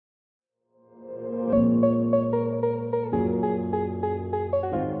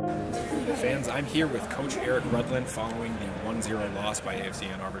I'm here with Coach Eric Rudland following the 1-0 loss by AFC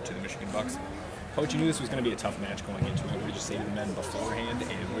Ann Arbor to the Michigan Bucks. Coach, you knew this was going to be a tough match going into it. What did you say to the men beforehand,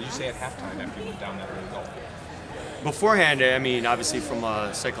 and what did you say at halftime after you went down that early goal? Beforehand, I mean, obviously from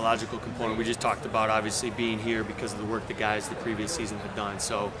a psychological component, we just talked about obviously being here because of the work the guys the previous season had done.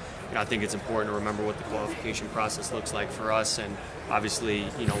 So, I think it's important to remember what the qualification process looks like for us. And obviously,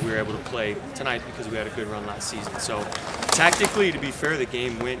 we were able to play tonight because we had a good run last season. So, tactically, to be fair, the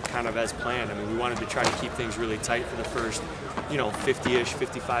game went kind of as planned. I mean, we wanted to try to keep things really tight for the first, 50-ish,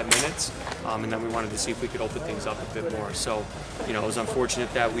 55 minutes. And then we wanted to see if we could open things up a bit more. So, it was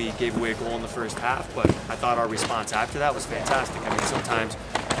unfortunate that we gave away a goal in the first half, but I thought our response after that was fantastic. I mean, sometimes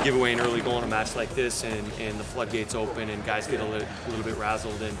you give away an early goal in a match like this and the floodgates open and guys get a little bit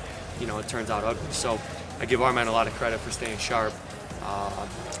razzled and, it turns out ugly. So I give our men a lot of credit for staying sharp.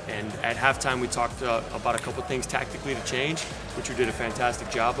 And at halftime, we talked about a couple things tactically to change, which we did a fantastic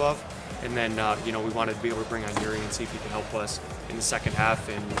job of. And then, we wanted to be able to bring on Yuri and see if he could help us in the second half.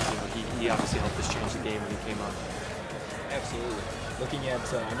 And, he obviously helped us change the game when he came on. Absolutely. Looking at,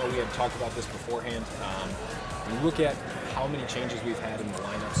 I know we had talked about this beforehand. When you look at how many changes we've had in the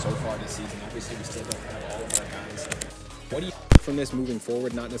lineup so far this season, obviously we still don't have all of our guys. What do you think from this moving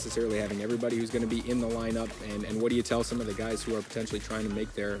forward, not necessarily having everybody who's going to be in the lineup, and what do you tell some of the guys who are potentially trying to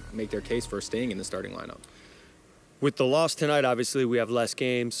make their case for staying in the starting lineup? With the loss tonight, obviously we have less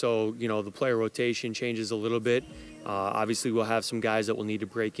games, so the player rotation changes a little bit. Obviously we'll have some guys that will need to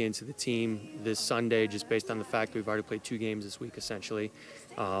break into the team this Sunday, just based on the fact that we've already played 2 games this week essentially,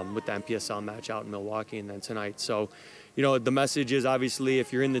 with the MPSL match out in Milwaukee and then tonight. So, the message is obviously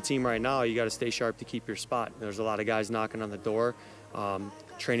if you're in the team right now, you got to stay sharp to keep your spot. There's a lot of guys knocking on the door.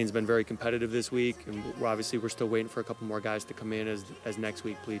 Training's been very competitive this week, and we're still waiting for a couple more guys to come in as next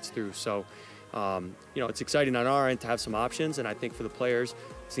week bleeds through. So, it's exciting on our end to have some options, and I think for the players,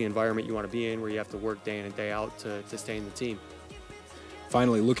 it's the environment you want to be in where you have to work day in and day out to stay in the team.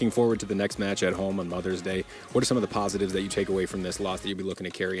 Finally, looking forward to the next match at home on Mother's Day. What are some of the positives that you take away from this loss that you'll be looking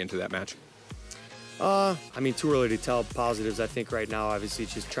to carry into that match? Too early to tell positives. I think right now, obviously,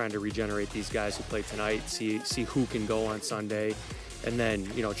 it's just trying to regenerate these guys who played tonight, see who can go on Sunday, and then,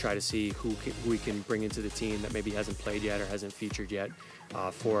 try to see who we can bring into the team that maybe hasn't played yet or hasn't featured yet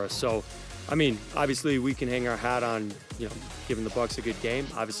for us. So, obviously, we can hang our hat on, giving the Bucks a good game.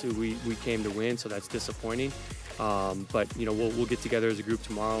 Obviously, we came to win, so that's disappointing. But, we'll get together as a group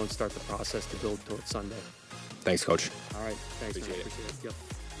tomorrow and start the process to build towards Sunday. Thanks, Coach. All right. Thanks. Appreciate it. Yep.